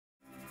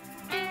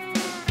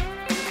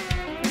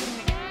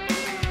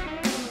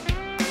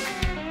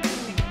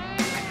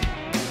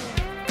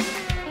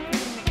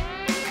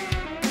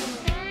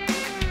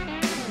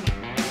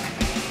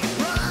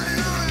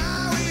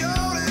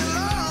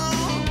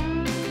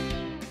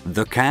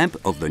The cab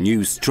of the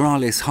new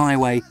Stralis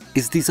Highway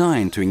is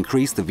designed to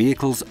increase the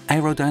vehicle's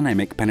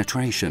aerodynamic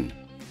penetration.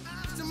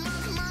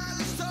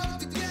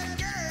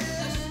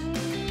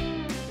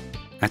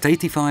 At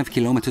 85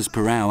 km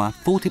per hour,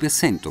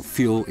 40% of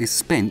fuel is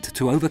spent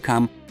to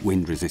overcome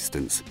wind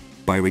resistance.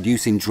 By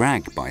reducing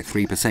drag by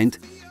 3%,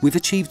 we've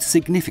achieved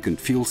significant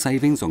fuel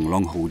savings on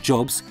long-haul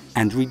jobs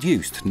and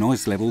reduced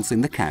noise levels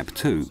in the cab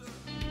too.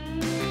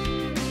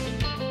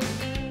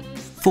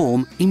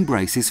 Form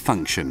embraces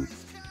function.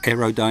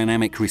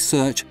 Aerodynamic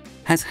research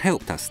has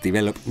helped us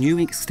develop new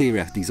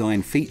exterior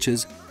design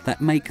features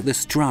that make the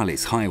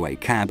Stralis Highway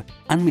cab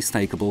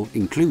unmistakable,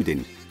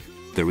 including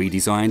the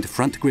redesigned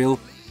front grille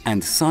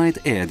and side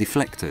air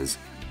deflectors,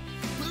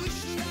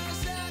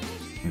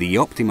 the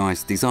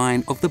optimized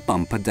design of the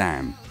bumper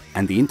dam,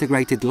 and the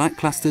integrated light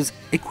clusters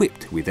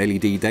equipped with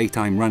LED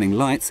daytime running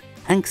lights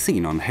and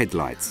xenon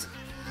headlights.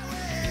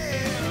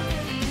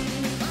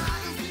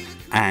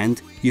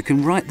 And you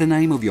can write the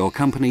name of your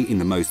company in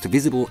the most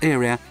visible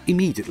area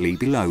immediately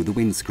below the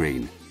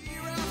windscreen.